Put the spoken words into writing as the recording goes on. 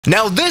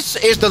Now this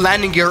is the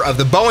landing gear of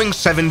the Boeing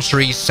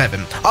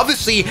 737.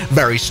 Obviously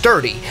very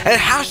sturdy, and it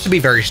has to be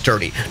very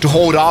sturdy to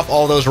hold off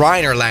all those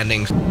Ryanair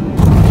landings.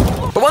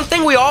 But one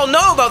thing we all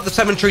know about the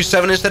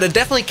 737 is that it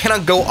definitely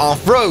cannot go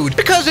off-road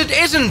because it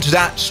isn't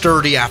that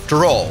sturdy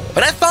after all.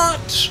 But I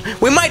thought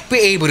we might be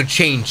able to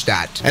change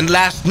that. And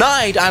last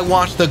night I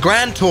watched the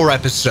Grand Tour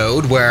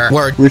episode where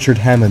Richard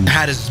Hammond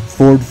had his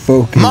Ford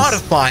Focus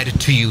modified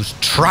to use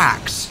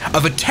tracks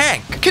of a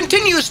tank.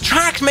 Continuous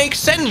tracks make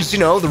sense, you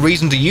know. The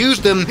reason to use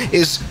them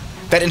is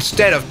that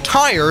instead of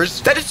tires,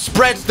 that it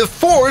spreads the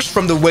force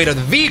from the weight of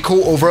the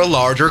vehicle over a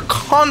larger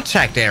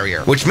contact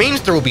area, which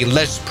means there will be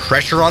less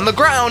pressure on the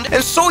ground,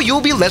 and so you'll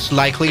be less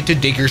likely to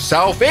dig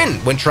yourself in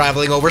when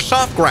traveling over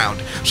soft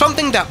ground,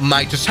 something that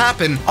might just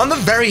happen on the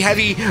very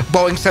heavy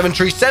Boeing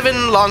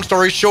 737. Long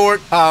story short,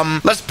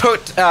 let's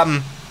put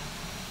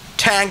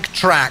tank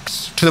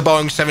tracks to the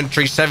Boeing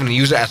 737 and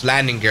use it as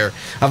landing gear.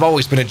 I've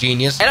always been a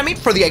genius. And I mean,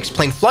 for the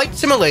X-Plane Flight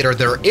Simulator,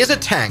 there is a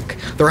tank.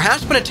 There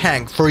has been a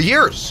tank for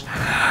years.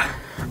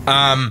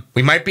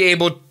 We might be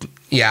able to...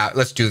 Yeah,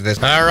 let's do this.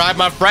 All right,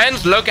 my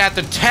friends, look at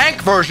the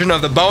tank version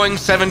of the Boeing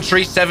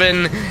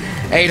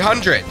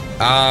 737-800.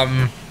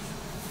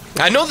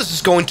 I know this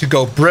is going to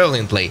go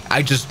brilliantly.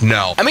 I just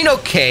know. I mean,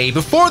 okay,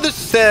 before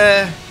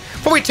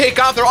we take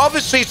off, there are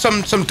obviously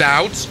some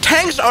doubts.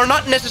 Tanks are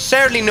not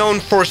necessarily known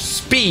for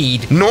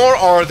speed, nor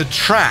are the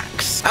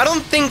tracks. I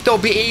don't think they'll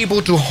be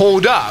able to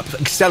hold up,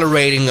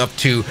 accelerating up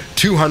to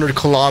 200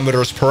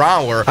 kilometers per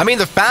hour. I mean,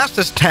 the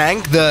fastest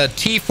tank, the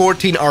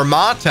T-14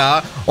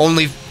 Armata,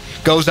 only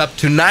goes up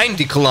to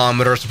 90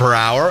 kilometers per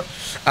hour.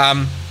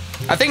 I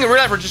think in real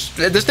life,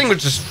 this thing would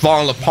just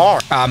fall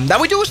apart. Now,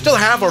 we do still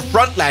have our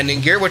front landing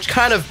gear, which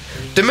kind of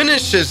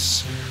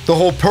diminishes the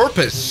whole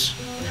purpose,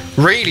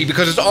 really,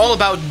 because it's all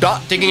about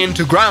not digging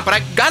into ground. But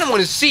I kind of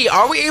want to see,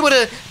 are we able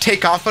to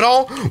take off at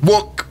all?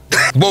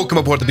 Welcome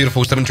aboard the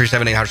beautiful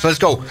 737-800. So let's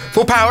go.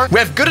 Full power. We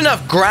have good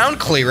enough ground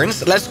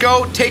clearance. Let's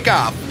go take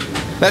off.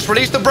 Let's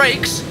release the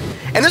brakes.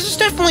 And this is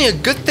definitely a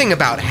good thing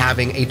about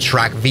having a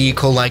track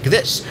vehicle like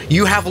this.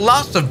 You have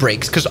lots of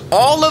brakes because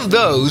all of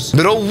those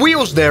little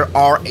wheels there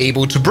are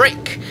able to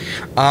brake.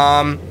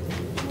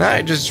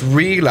 I just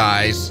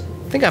realized,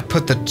 I think I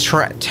put the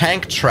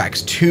tank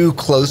tracks too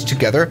close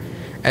together.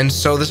 And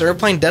so this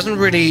airplane doesn't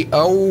really...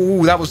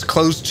 Oh, that was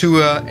close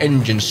to an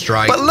engine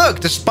strike. But look,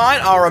 despite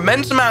our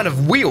immense amount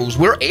of wheels,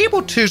 we're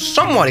able to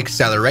somewhat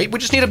accelerate. We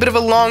just need a bit of a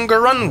longer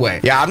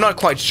runway. Yeah, I'm not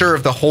quite sure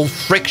if the whole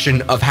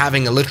friction of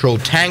having a literal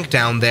tank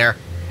down there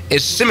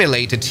is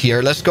simulated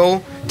here. Let's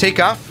go take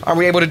off. Are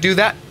we able to do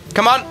that?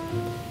 Come on.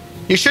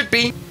 You should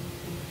be.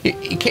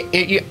 You can't...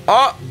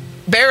 Oh,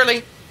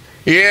 barely.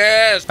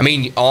 Yes! I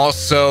mean,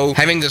 also,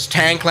 having this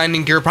tank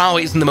landing gear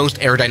probably isn't the most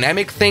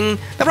aerodynamic thing.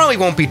 That probably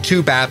won't be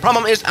too bad.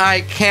 Problem is,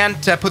 I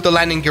can't put the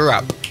landing gear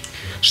up.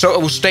 So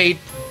it will stay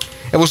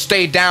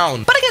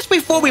down. But I guess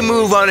before we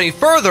move on any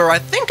further, I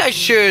think I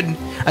should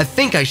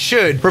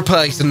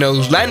replace the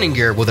nose landing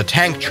gear with a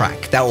tank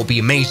track. That will be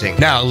amazing.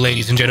 Now,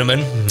 ladies and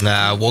gentlemen,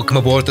 welcome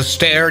aboard the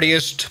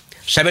sturdiest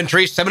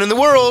 737 in the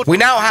world. We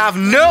now have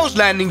nose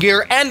landing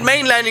gear and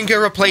main landing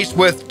gear replaced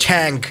with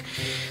tank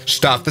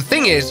stuff. The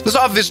thing is, this is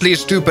obviously a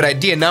stupid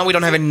idea. Now we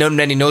don't have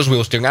any nose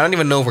wheel steering. I don't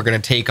even know if we're going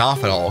to take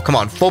off at all. Come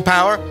on, full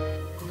power.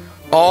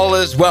 All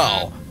is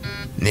well.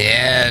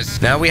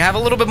 Yes. Now we have a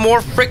little bit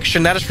more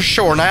friction, that is for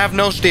sure. And I have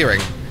no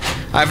steering.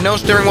 I have no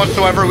steering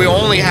whatsoever. We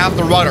only have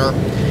the rudder.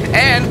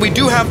 And we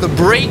do have the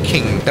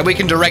braking that we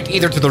can direct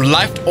either to the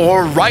left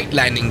or right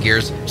landing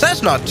gears. So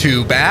that's not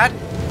too bad.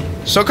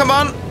 So come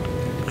on.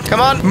 Come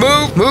on.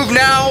 Move. Move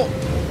now.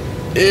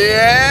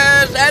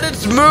 Yes. And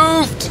it's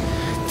moved.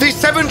 The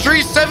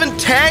 737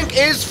 tank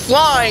is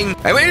flying.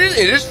 I mean,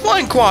 it is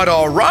flying quite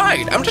all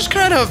right. I'm just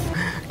kind of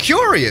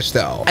curious,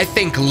 though. I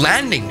think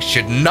landing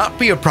should not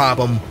be a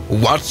problem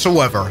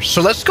whatsoever.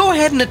 So let's go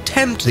ahead and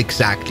attempt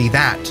exactly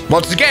that.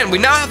 Once again, we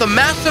now have the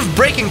massive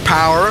braking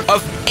power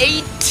of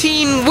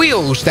 18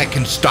 wheels that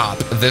can stop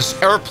this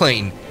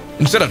airplane,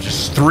 instead of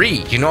just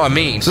 3, you know what I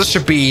mean? So this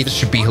should be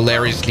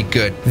hilariously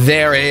good.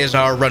 There is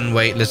our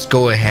runway. Let's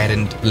go ahead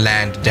and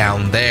land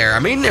down there. I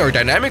mean,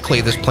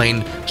 aerodynamically, this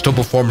plane still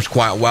performs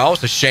quite well.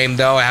 It's a shame,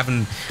 though, I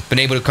haven't been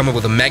able to come up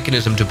with a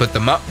mechanism to put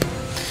them up.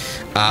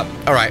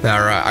 All right.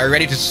 Are you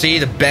ready to see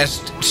the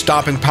best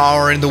stopping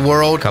power in the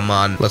world? Come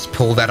on, let's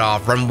pull that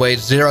off. Runway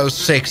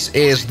 06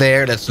 is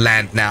there. Let's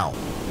land now.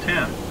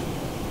 10.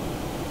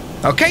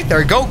 Okay, there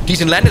we go.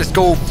 Decent landing. Let's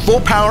go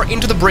full power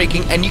into the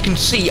braking, and you can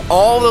see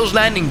all those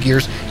landing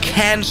gears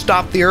can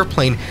stop the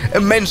airplane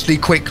immensely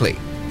quickly.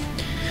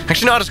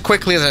 Actually, not as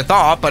quickly as I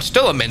thought, but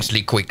still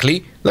immensely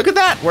quickly. Look at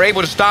that. We're able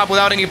to stop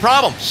without any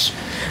problems.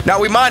 Now,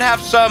 we might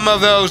have some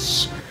of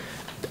those...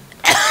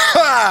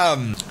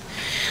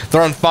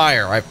 They're on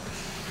fire.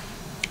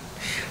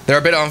 They're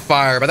a bit on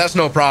fire, but that's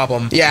no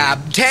problem. Yeah,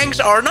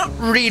 tanks are not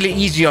really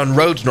easy on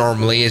roads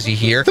normally, as you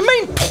hear. The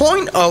main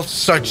point of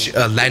such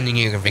landing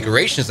gear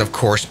configuration is, of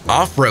course,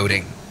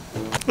 off-roading.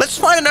 Let's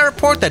find an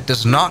airport that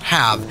does not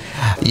have,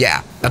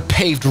 a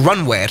paved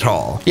runway at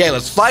all. Yeah,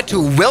 let's fly to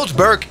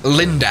Wilsberg,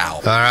 Lindau.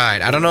 All right,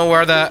 I don't know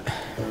where the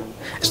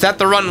Is that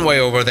the runway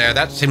over there?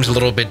 That seems a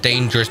little bit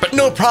dangerous, but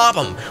no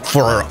problem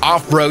for our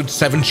off-road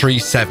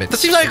 737. That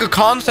seems like a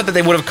concept that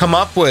they would have come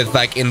up with,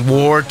 like, in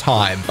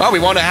wartime. Oh, we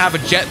want to have a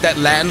jet that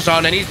lands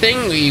on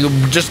anything? We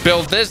just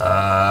built this.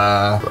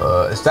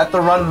 Is that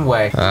the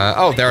runway?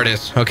 Oh, there it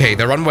is. Okay,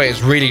 the runway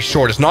is really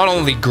short. It's not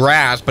only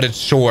grass, but it's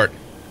short.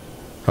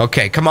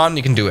 Okay, come on,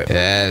 you can do it.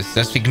 Yes,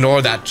 let's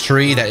ignore that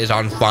tree that is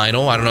on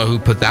final. I don't know who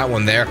put that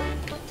one there.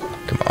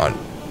 Come on.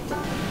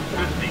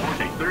 50,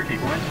 30,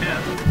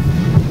 10.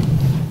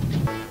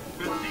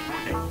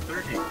 50,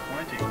 30,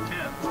 20,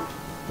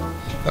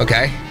 10.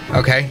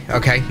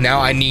 Okay. Now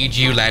I need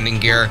you, landing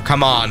gear.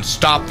 Come on,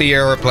 stop the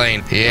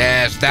airplane.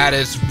 Yes, that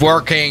is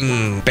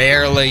working.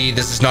 Barely.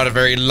 This is not a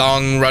very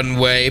long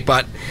runway,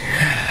 but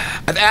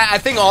I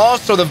think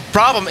also the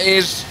problem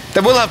is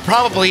that we'll have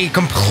probably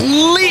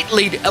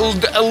completely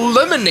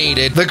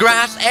eliminated the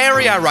grass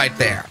area right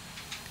there.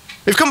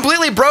 We've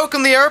completely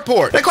broken the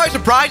airport. That quite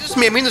surprises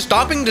me. I mean, the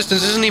stopping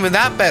distance isn't even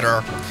that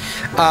better.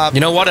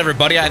 You know what,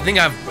 everybody? I think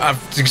I've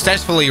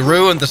successfully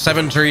ruined the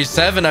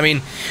 737. I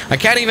mean, I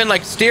can't even,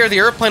 like, steer the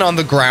airplane on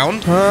the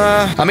ground.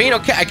 I mean,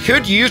 okay, I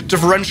could use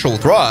differential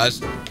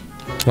thrust.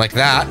 Like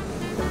that.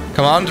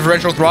 Come on,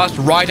 differential thrust,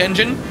 right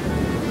engine.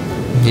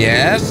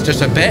 Yes,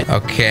 just a bit.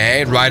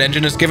 Okay, right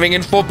engine is giving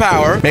in full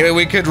power. Maybe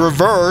we could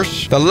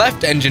reverse the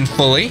left engine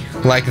fully.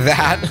 Like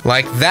that.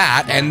 Like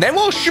that. And then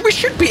we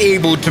should be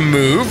able to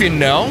move, you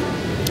know.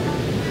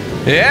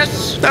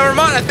 Yes. Never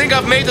mind. I think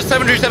I've made the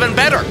 737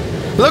 better.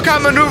 Look how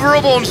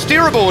maneuverable and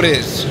steerable it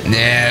is.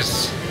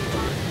 Yes.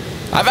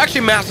 I've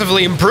actually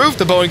massively improved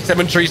the Boeing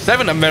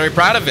 737. I'm very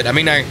proud of it. I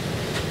mean, I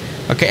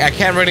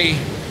can't really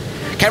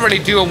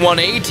do a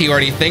 180 or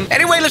anything.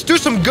 Anyway, let's do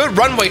some good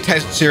runway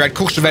tests here at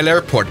Courchevel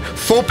Airport.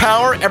 Full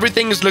power,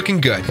 everything is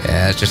looking good.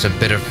 Yeah, it's just a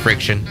bit of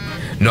friction.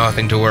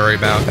 Nothing to worry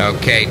about.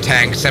 Okay,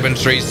 Tank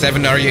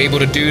 737, are you able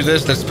to do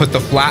this? Let's put the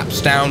flaps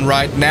down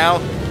right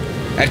now.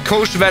 At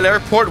Courchevel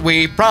Airport,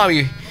 we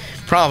probably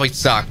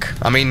suck.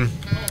 I mean,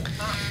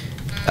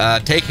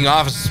 taking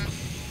off is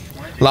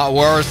a lot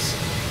worse.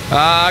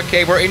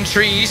 Okay, we're in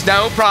trees.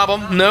 No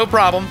problem.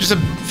 Just a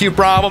few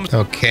problems.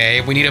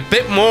 Okay, we need a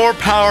bit more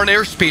power and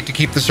airspeed to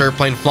keep this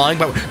airplane flying,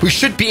 but we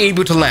should be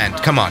able to land.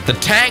 Come on. The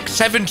Tank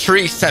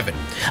 737.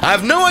 I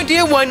have no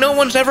idea why no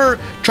one's ever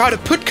tried to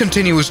put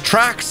continuous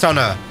tracks on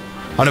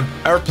an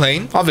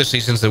airplane.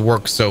 Obviously, since it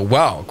works so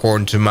well,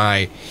 according to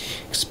my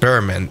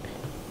experiment.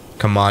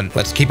 Come on.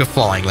 Let's keep it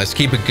flying. Let's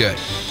keep it good.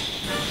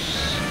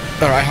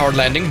 All right, hard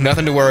landing.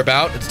 Nothing to worry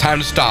about. It's time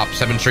to stop,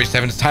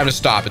 737. It's time to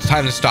stop. It's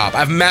time to stop.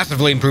 I've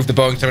massively improved the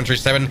Boeing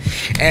 737,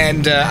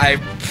 and I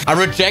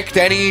reject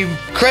any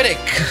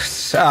critics.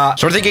 So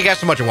thank you guys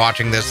so much for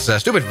watching this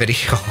stupid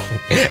video.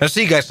 I'll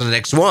see you guys in the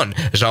next one.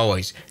 As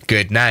always,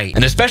 good night.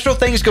 And a special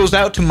thanks goes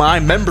out to my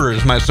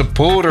members, my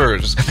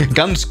supporters.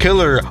 Guns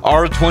Killer,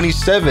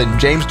 R27,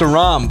 James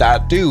Duram,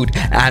 That Dude,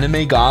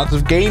 Anime Gods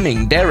of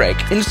Gaming, Derek,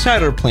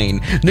 Insider Plane,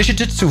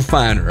 Nishijitsu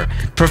Finder,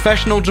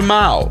 Professional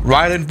Jamal,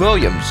 Ryland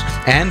Williams,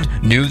 and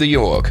New the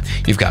York.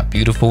 You've got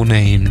beautiful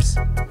names.